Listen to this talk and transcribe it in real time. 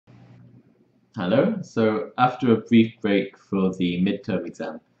Hello. So after a brief break for the midterm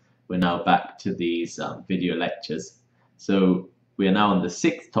exam, we're now back to these video lectures. So we are now on the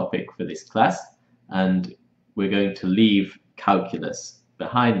sixth topic for this class, and we're going to leave calculus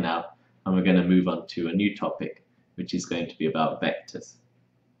behind now, and we're going to move on to a new topic, which is going to be about vectors.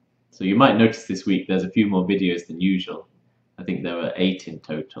 So you might notice this week there's a few more videos than usual. I think there were 8 in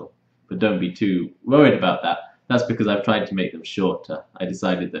total, but don't be too worried about that. That's because I've tried to make them shorter. I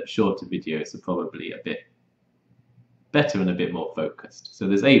decided that shorter videos are probably a bit better and a bit more focused. So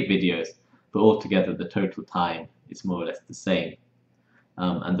there's 8 videos, but altogether the total time is more or less the same.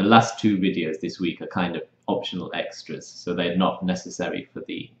 And the last 2 videos this week are kind of optional extras, so they're not necessary for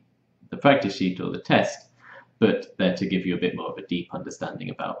the practice sheet or the test, but they're to give you a bit more of a deep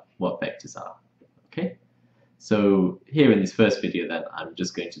understanding about what vectors are. Okay? So here in this first video then, I'm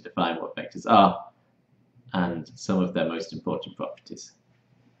just going to define what vectors are and some of their most important properties.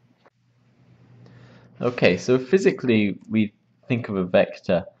 Okay, so physically we think of a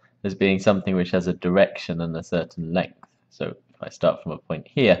vector as being something which has a direction and a certain length. So if I start from a point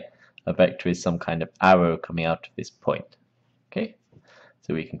here, a vector is some kind of arrow coming out of this point. Okay,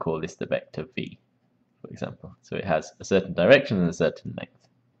 so we can call this the vector v, for example. So it has a certain direction and a certain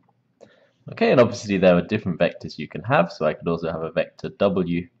length. Okay, and obviously there are different vectors you can have, so I could also have a vector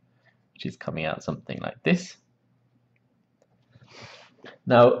w, which is coming out something like this.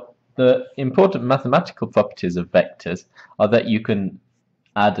 Now, the important mathematical properties of vectors are that you can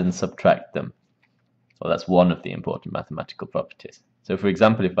add and subtract them. Well, that's one of the important mathematical properties. So for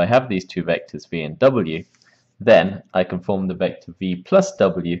example, if I have these two vectors v and w, then I can form the vector v plus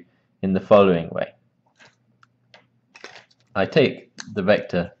w in the following way. I take the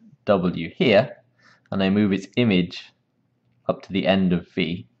vector w here, and I move its image up to the end of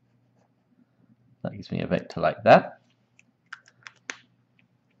v. That gives me a vector like that.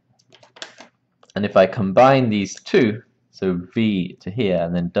 And if I combine these two, so v to here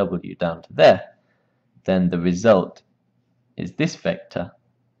and then w down to there, then the result is this vector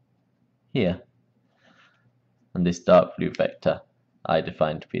here. And this dark blue vector I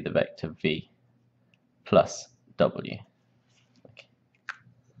define to be the vector v plus w.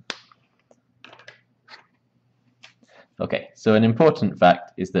 Okay, so an important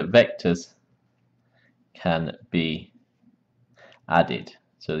fact is that vectors can be added.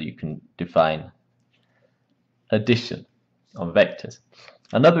 So you can define addition of vectors.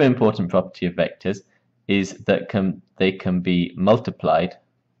 Another important property of vectors is that they can be multiplied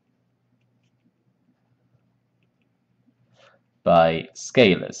by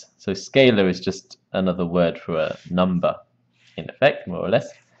scalars. So scalar is just another word for a number, in effect, more or less.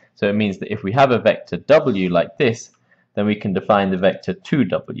 So it means that if we have a vector w like this, then we can define the vector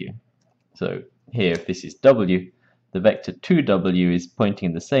 2w. So here, if this is w, the vector 2w is pointing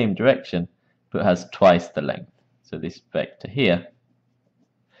in the same direction, but has twice the length. So this vector here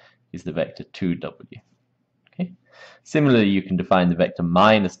is the vector 2w. Okay. Similarly, you can define the vector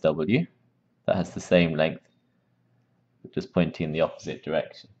minus w, that has the same length, but just pointing in the opposite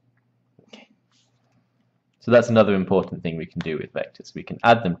direction. Okay. So that's another important thing we can do with vectors. We can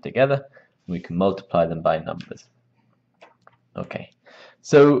add them together, and we can multiply them by numbers. Okay,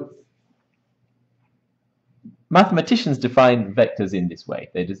 so mathematicians define vectors in this way.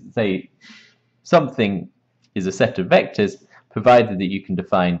 They just say something is a set of vectors provided that you can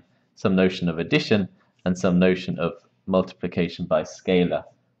define some notion of addition and some notion of multiplication by scalar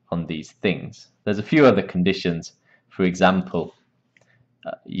on these things. There's a few other conditions. For example,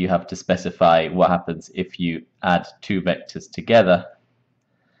 you have to specify what happens if you add two vectors together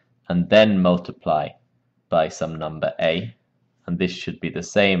and then multiply by some number a, and this should be the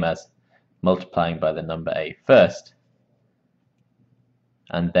same as multiplying by the number a first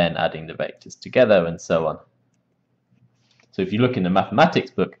and then adding the vectors together, and so on. So if you look in the mathematics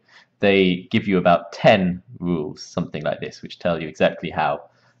book, they give you about 10 rules, something like this, which tell you exactly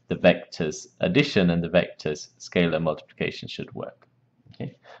how the vectors addition and the vectors scalar multiplication should work.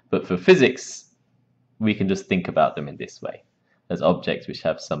 Okay? But for physics, we can just think about them in this way, as objects which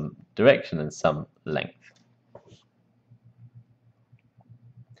have some direction and some length.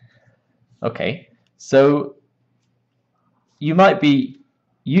 Okay, so you might be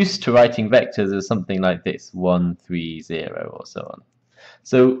used to writing vectors as something like this, 1, 3, 0, or so on.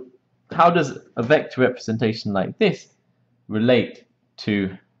 So how does a vector representation like this relate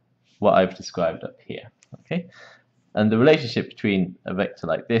to what I've described up here? Okay, and the relationship between a vector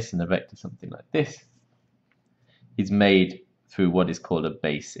like this and a vector something like this is made through what is called a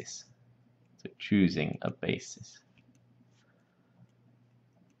basis. So choosing a basis.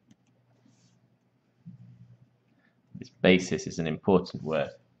 This basis is an important word.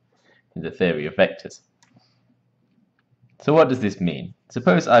 in the theory of vectors. So what does this mean?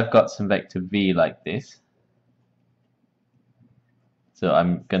 Suppose I've got some vector v like this. So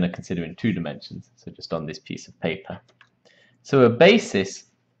I'm going to consider in 2 dimensions, so just on this piece of paper. So a basis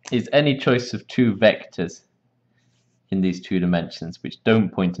is any choice of 2 vectors in these 2 dimensions which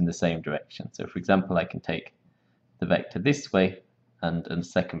don't point in the same direction. So for example, I can take the vector this way and a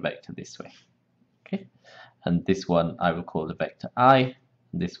second vector this way. Okay? And this one I will call the vector I,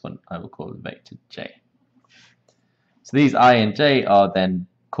 and this one I will call the vector j. So these I and j are then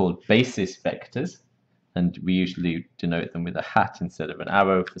called basis vectors, and we usually denote them with a hat instead of an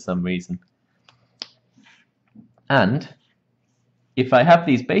arrow for some reason. And if I have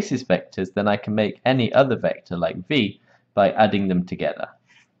these basis vectors, then I can make any other vector like v by adding them together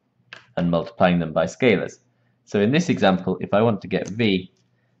and multiplying them by scalars. So in this example, if I want to get v,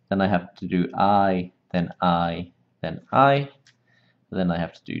 then I have to do I, then I, then I, then I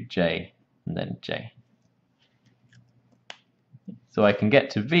have to do j, and then j. So I can get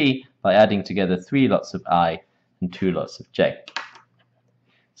to v by adding together 3 lots of I and 2 lots of j.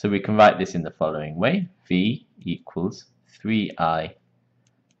 So we can write this in the following way. V equals 3I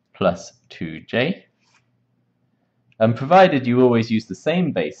plus 2j. And provided you always use the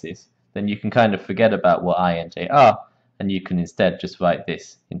same basis, then you can kind of forget about what I and j are, and you can instead just write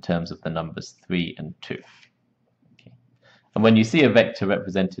this in terms of the numbers 3 and 2. Okay. And when you see a vector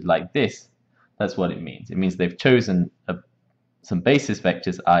represented like this, that's what it means. It means they've chosen some basis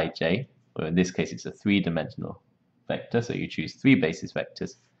vectors I, j, or in this case it's a 3-dimensional vector, so you choose 3 basis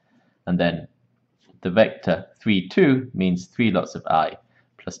vectors, and then the vector 3, 2 means 3 lots of I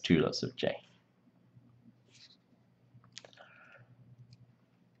plus 2 lots of j.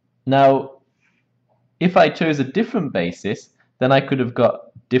 Now, if I chose a different basis, then I could have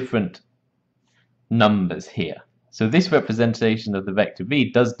got different numbers here. So this representation of the vector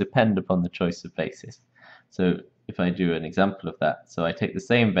v does depend upon the choice of basis. So if I do an example of that, so I take the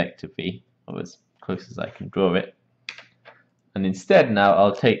same vector v, or as close as I can draw it, and instead now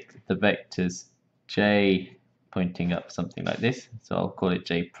I'll take the vectors j pointing up something like this, so I'll call it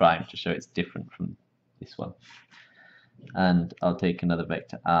j prime to show it's different from this one. And I'll take another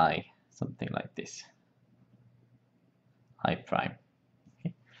vector I, something like this, I prime.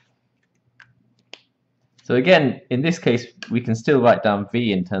 Okay. So again, in this case, we can still write down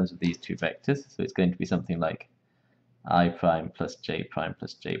v in terms of these 2 vectors, so it's going to be something like I prime plus j prime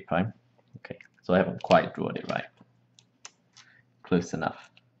plus j prime. Okay, so I haven't quite drawn it right. Close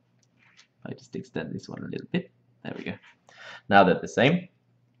enough. I just extend this one a little bit. There we go. Now they're the same.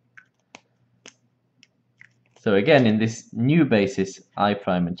 So again, in this new basis, I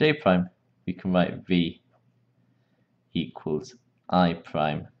prime and j prime, we can write v equals I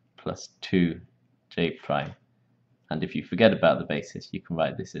prime plus 2 j prime. And if you forget about the basis, you can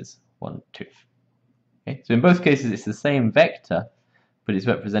write this as 1, 2. Okay? So in both cases, it's the same vector, but it's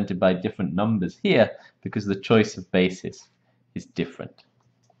represented by different numbers here because the choice of basis is different.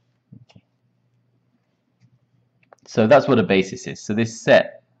 Okay. So that's what a basis is. So this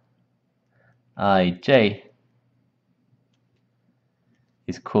set ij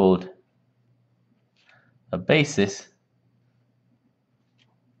is called a basis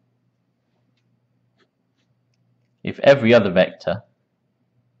if every other vector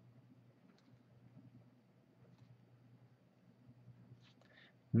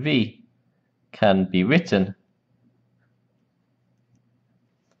v can be written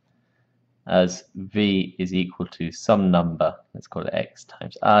as v is equal to some number, let's call it x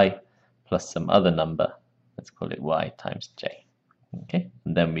times I, plus some other number, let's call it y times j. Okay,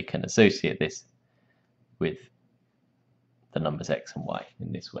 and then we can associate this with the numbers x and y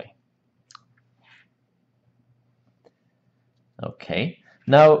in this way. Okay,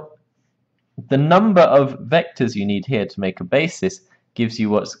 now the number of vectors you need here to make a basis gives you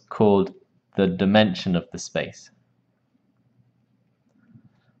what's called the dimension of the space.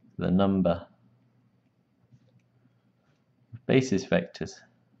 The number of basis vectors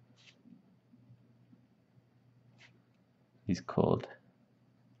is called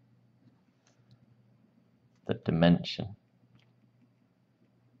the dimension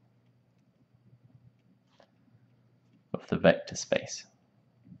of the vector space.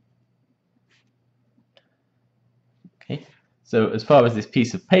 Okay, so as far as this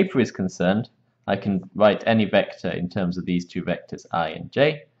piece of paper is concerned, I can write any vector in terms of these 2 vectors I and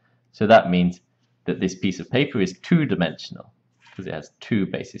j. So that means that this piece of paper is 2-dimensional because it has 2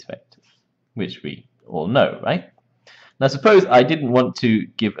 basis vectors, which we all know, right? Now suppose I didn't want to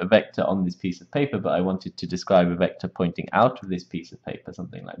give a vector on this piece of paper, but I wanted to describe a vector pointing out of this piece of paper,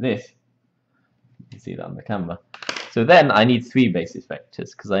 something like this. You can see that on the camera. So then I need 3 basis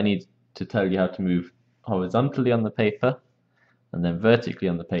vectors because I need to tell you how to move horizontally on the paper, and then vertically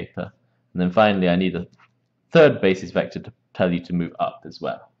on the paper, and then finally I need a third basis vector to tell you to move up as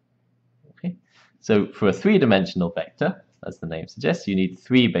well. Okay? So for a three-dimensional vector, as the name suggests, you need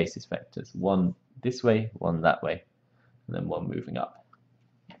three basis vectors, one this way, one that way, and then one moving up.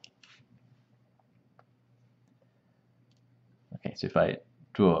 Okay, so if I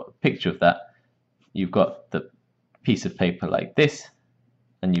draw a picture of that, you've got the piece of paper like this,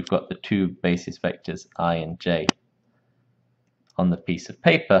 and you've got the two basis vectors I and j on the piece of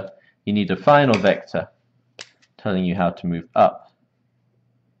paper. You need a final vector telling you how to move up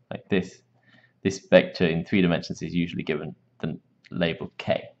like this. This vector in 3 dimensions is usually given the label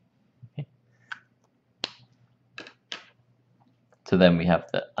k. Okay. So then we have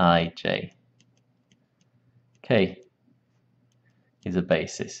that I, j, k is a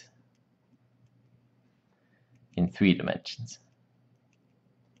basis in 3 dimensions.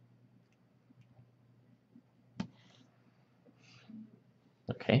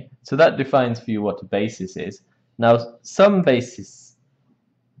 Okay, so that defines for you what a basis is. Now, some basis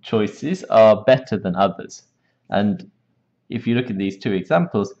choices are better than others, and if you look at these two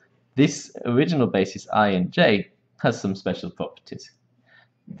examples, this original basis I and j has some special properties.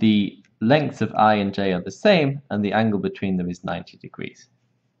 The lengths of I and j are the same, and the angle between them is 90 degrees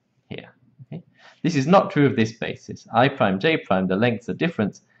here. Okay? This is not true of this basis. I prime, j prime, the lengths are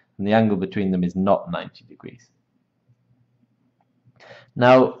different, and the angle between them is not 90 degrees.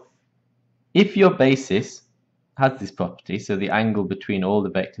 Now, if your basis has this property, so the angle between all the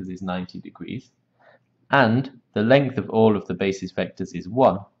vectors is 90 degrees, and the length of all of the basis vectors is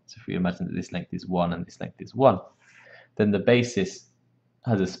 1, so if we imagine that this length is 1 and this length is 1, then the basis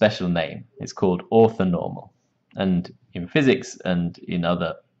has a special name. It's called orthonormal. And in physics and in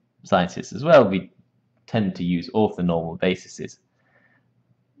other sciences as well, we tend to use orthonormal bases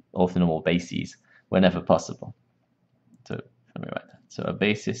whenever possible. So let me write that. So a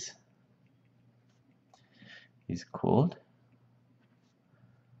basis is called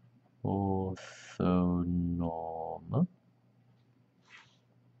orthonormal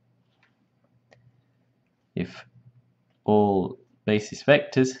if all basis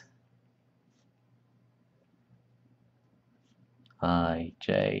vectors I,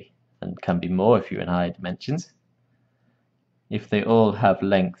 j, and can be more if you're in higher dimensions, if they all have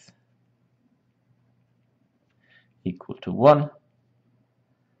length equal to 1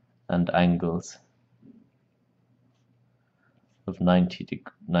 and angles of 90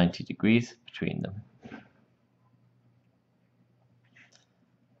 degrees between them.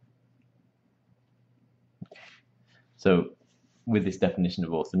 So with this definition of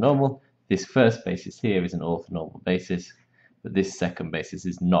orthonormal, this first basis here is an orthonormal basis, but this second basis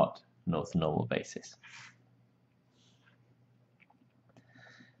is not an orthonormal basis.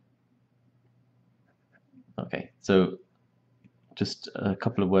 Okay, so just a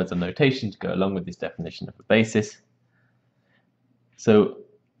couple of words on notation to go along with this definition of a basis. So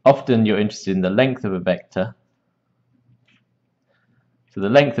often you're interested in the length of a vector. So the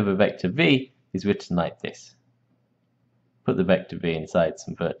length of a vector v is written like this. Put the vector v inside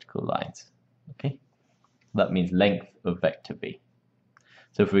some vertical lines. Okay, that means length of vector v.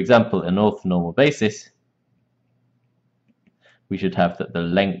 So for example, an orthonormal basis, we should have that the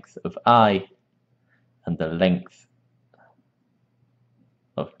length of I and the length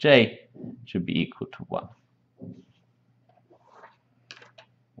of j should be equal to 1.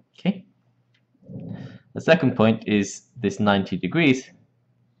 Okay. The second point is this 90 degrees.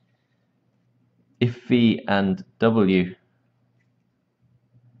 If v and w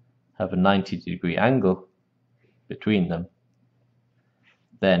have a 90-degree angle between them,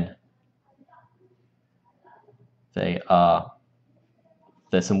 then there's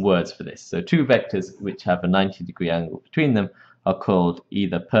some words for this. So two vectors which have a 90-degree angle between them are called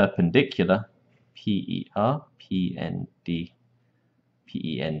either perpendicular, P-E-R-P-N-D,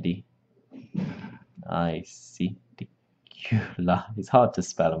 I-C-dicular, it's hard to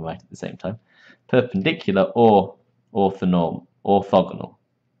spell and write at the same time, perpendicular or orthogonal.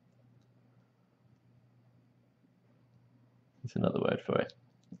 That's another word for it.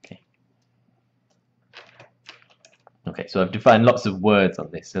 Okay, so I've defined lots of words on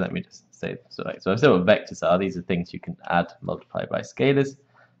this, so let me just say this. So I've said what vectors are. These are things you can add, multiply by scalars.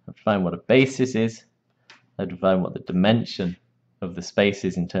 I've defined what a basis is. I've defined what the dimension of the space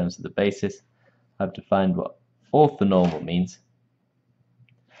is in terms of the basis. I've defined what orthonormal means.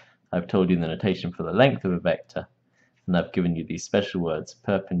 I've told you the notation for the length of a vector, and I've given you these special words,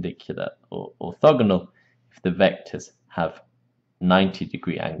 perpendicular or orthogonal, if the vectors have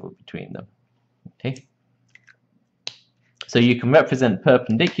 90-degree angle between them. Okay. So you can represent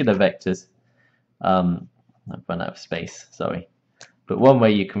perpendicular vectors. I've run out of space, sorry. But one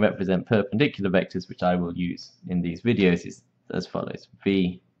way you can represent perpendicular vectors, which I will use in these videos, is as follows: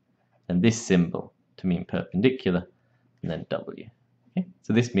 V and this symbol to mean perpendicular, and then W. Okay?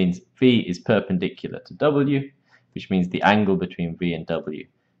 So this means V is perpendicular to W, which means the angle between V and W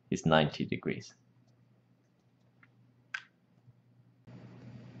is 90 degrees.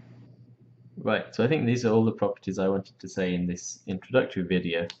 Right, so I think these are all the properties I wanted to say in this introductory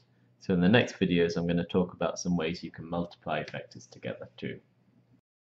video. So in the next videos I'm going to talk about some ways you can multiply vectors together too.